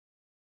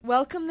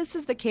Welcome, this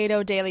is the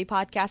Cato Daily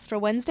Podcast for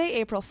Wednesday,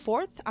 April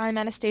 4th. I'm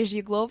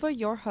Anastasia Uglova,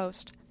 your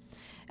host.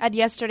 At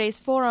yesterday's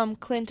forum,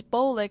 Clint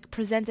Bolick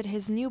presented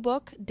his new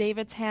book,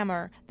 David's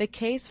Hammer, The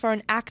Case for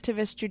an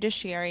Activist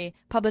Judiciary,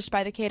 published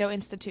by the Cato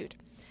Institute.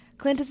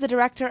 Clint is the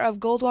director of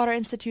Goldwater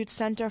Institute's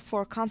Center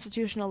for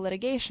Constitutional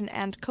Litigation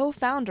and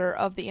co-founder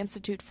of the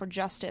Institute for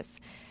Justice.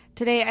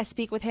 Today I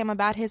speak with him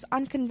about his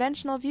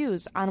unconventional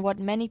views on what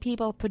many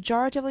people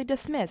pejoratively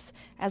dismiss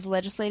as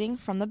legislating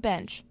from the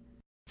bench.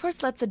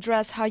 First, let's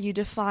address how you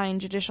define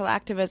judicial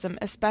activism,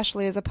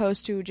 especially as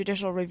opposed to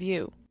judicial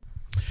review.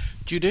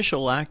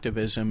 Judicial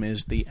activism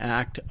is the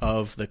act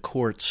of the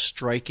courts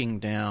striking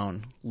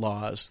down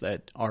laws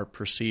that are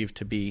perceived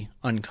to be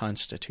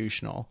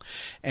unconstitutional.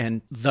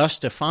 And thus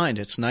defined,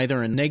 it's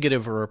neither a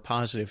negative or a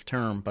positive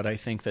term, but I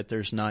think that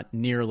there's not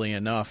nearly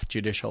enough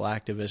judicial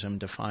activism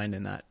defined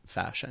in that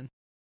fashion.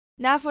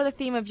 Now for the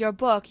theme of your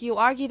book, you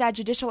argue that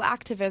judicial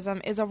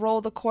activism is a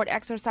role the court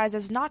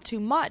exercises not too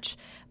much,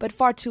 but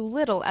far too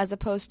little as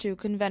opposed to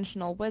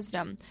conventional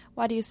wisdom.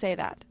 Why do you say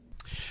that?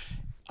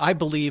 I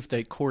believe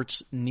that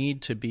courts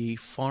need to be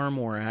far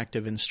more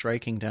active in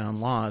striking down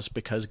laws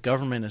because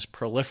government is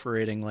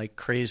proliferating like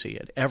crazy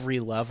at every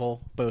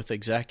level, both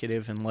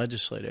executive and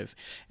legislative,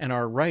 and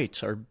our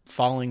rights are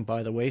falling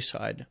by the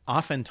wayside,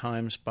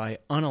 oftentimes by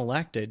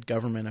unelected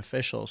government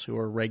officials who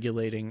are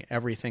regulating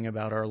everything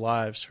about our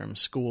lives, from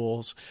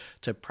schools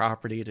to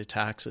property to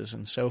taxes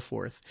and so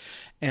forth.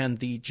 And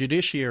the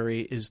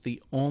judiciary is the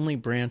only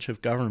branch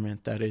of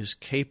government that is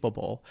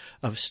capable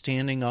of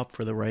standing up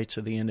for the rights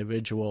of the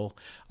individual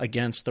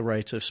against the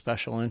rights of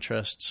special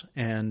interests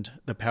and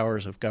the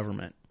powers of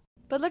government.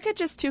 But look at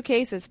just two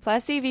cases,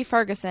 Plessy v.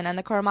 Ferguson and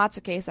the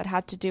Korematsu case that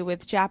had to do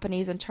with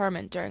Japanese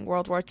internment during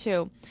World War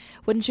II.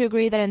 Wouldn't you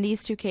agree that in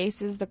these two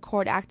cases the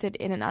court acted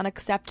in an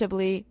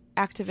unacceptably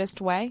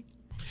activist way?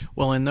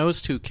 Well, in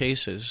those two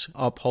cases,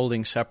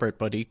 upholding separate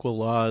but equal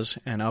laws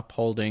and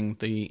upholding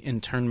the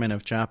internment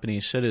of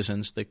Japanese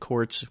citizens, the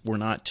courts were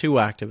not too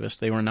activist.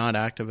 They were not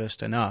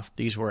activist enough.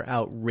 These were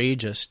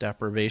outrageous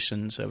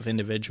deprivations of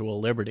individual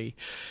liberty,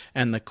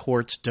 and the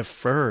courts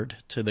deferred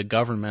to the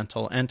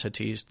governmental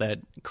entities that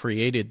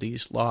created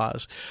these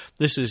laws.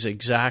 This is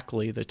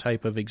exactly the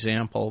type of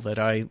example that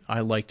I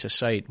like to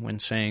cite when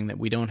saying that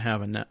we don't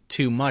have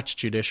too much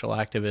judicial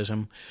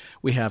activism,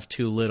 we have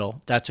too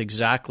little. That's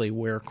exactly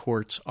where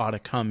courts ought to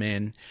come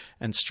in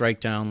and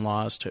strike down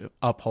laws to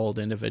uphold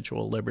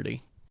individual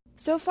liberty.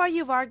 So far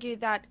you've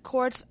argued that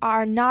courts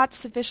are not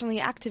sufficiently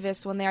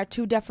activist when they are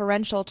too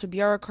deferential to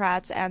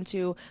bureaucrats and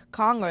to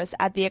Congress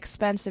at the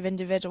expense of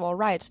individual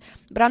rights.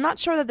 But I'm not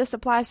sure that this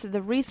applies to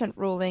the recent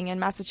ruling in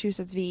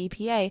Massachusetts v.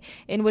 EPA,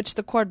 in which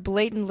the court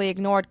blatantly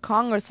ignored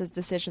Congress's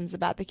decisions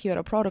about the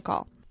Kyoto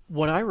Protocol.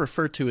 What I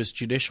refer to as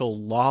judicial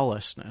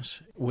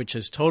lawlessness, which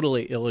is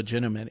totally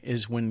illegitimate,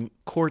 is when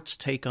courts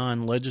take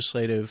on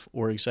legislative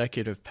or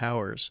executive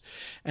powers.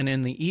 And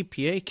in the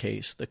EPA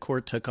case, the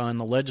court took on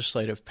the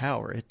legislative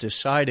power. It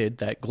decided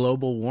that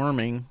global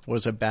warming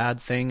was a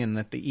bad thing and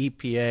that the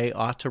EPA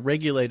ought to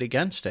regulate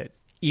against it,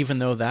 even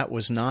though that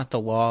was not the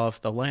law of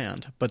the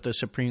land. But the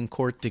Supreme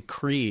Court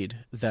decreed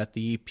that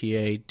the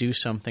EPA do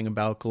something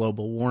about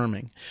global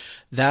warming.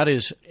 That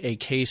is a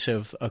case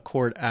of a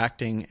court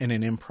acting in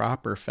an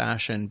improper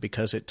fashion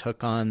because it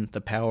took on the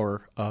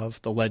power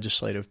of the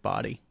legislative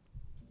body.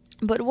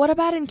 But what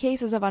about in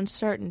cases of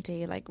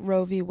uncertainty, like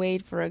Roe v.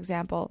 Wade, for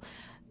example?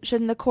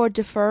 Shouldn't the court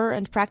defer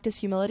and practice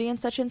humility in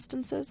such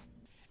instances?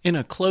 In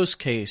a close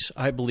case,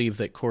 I believe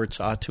that courts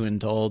ought to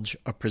indulge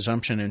a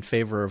presumption in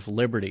favor of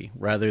liberty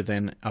rather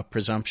than a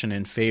presumption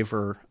in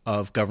favor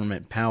of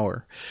government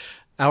power.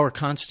 Our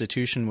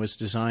Constitution was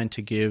designed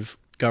to give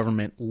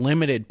government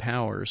limited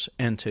powers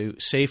and to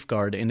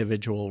safeguard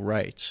individual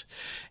rights.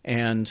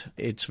 And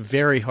it's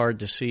very hard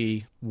to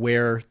see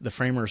where the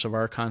framers of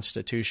our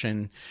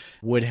Constitution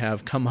would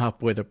have come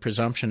up with a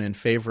presumption in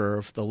favor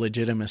of the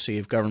legitimacy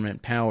of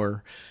government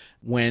power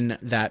when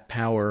that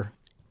power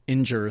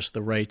injures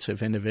the rights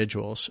of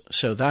individuals.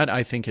 So that,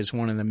 I think, is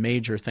one of the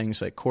major things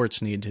that courts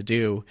need to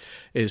do,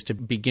 is to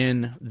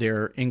begin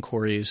their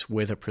inquiries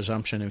with a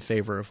presumption in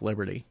favor of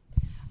liberty.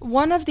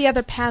 One of the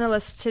other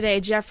panelists today,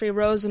 Jeffrey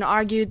Rosen,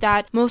 argued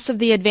that most of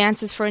the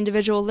advances for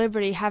individual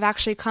liberty have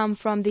actually come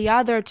from the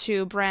other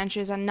two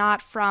branches and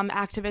not from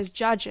activist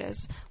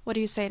judges. What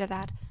do you say to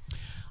that?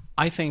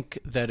 I think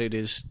that it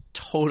is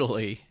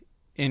totally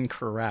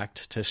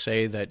incorrect to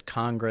say that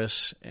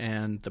Congress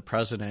and the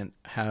president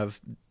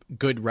have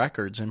good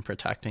records in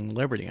protecting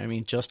liberty. I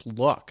mean, just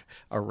look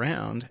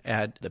around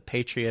at the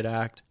Patriot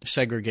Act,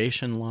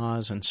 segregation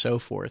laws, and so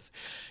forth.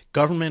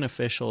 Government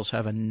officials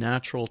have a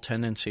natural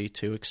tendency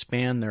to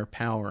expand their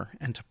power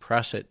and to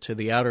press it to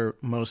the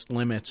outermost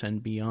limits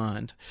and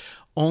beyond.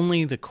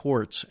 Only the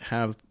courts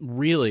have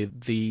really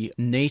the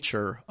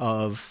nature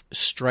of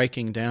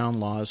striking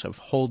down laws, of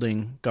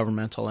holding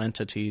governmental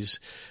entities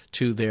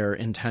to their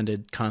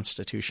intended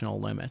constitutional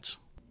limits.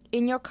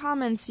 In your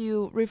comments,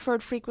 you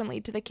referred frequently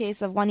to the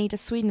case of Juanita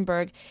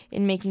Swedenborg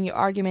in making your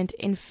argument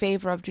in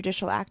favor of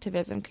judicial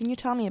activism. Can you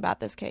tell me about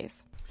this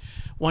case?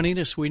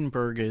 Juanita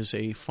Swedenborg is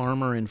a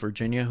farmer in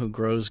Virginia who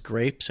grows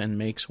grapes and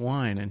makes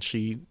wine, and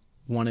she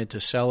wanted to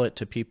sell it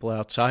to people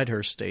outside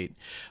her state.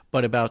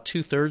 But about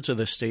 2/3 of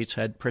the states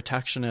had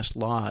protectionist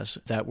laws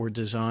that were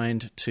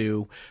designed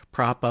to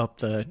prop up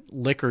the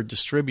liquor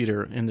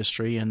distributor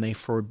industry, and they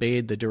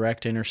forbade the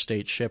direct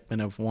interstate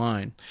shipment of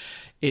wine.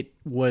 It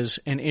was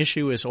an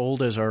issue as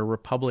old as our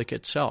republic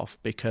itself,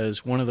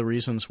 because one of the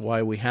reasons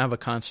why we have a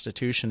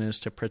constitution is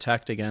to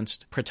protect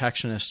against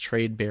protectionist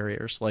trade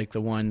barriers like the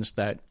ones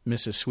that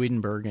Mrs.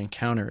 Swedenborg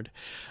encountered.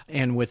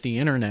 And with the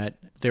internet,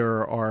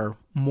 there are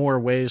more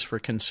ways for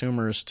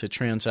consumers to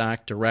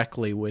transact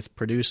directly with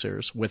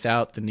producers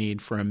without the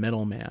need for a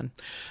middleman.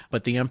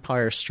 But the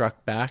empire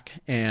struck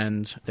back,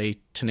 and they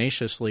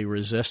tenaciously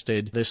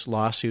resisted this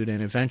lawsuit,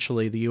 and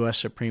eventually the U.S.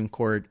 Supreme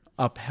Court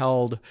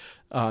upheld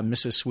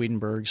Mrs.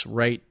 Swedenborg's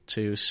right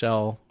to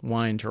sell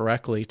wine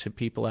directly to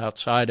people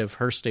outside of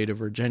her state of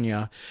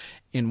Virginia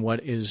in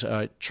what is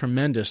a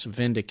tremendous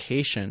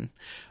vindication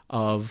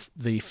of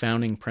the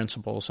founding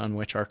principles on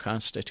which our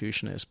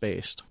Constitution is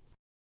based.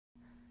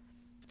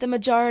 The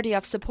majority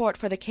of support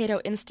for the Cato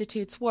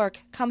Institute's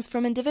work comes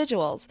from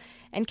individuals,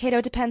 and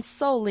Cato depends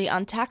solely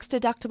on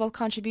tax-deductible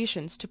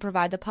contributions to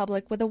provide the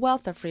public with a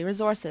wealth of free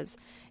resources,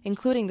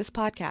 including this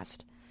podcast.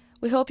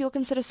 We hope you'll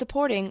consider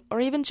supporting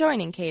or even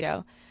joining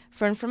Cato.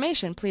 For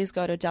information, please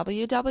go to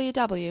www.cato.org.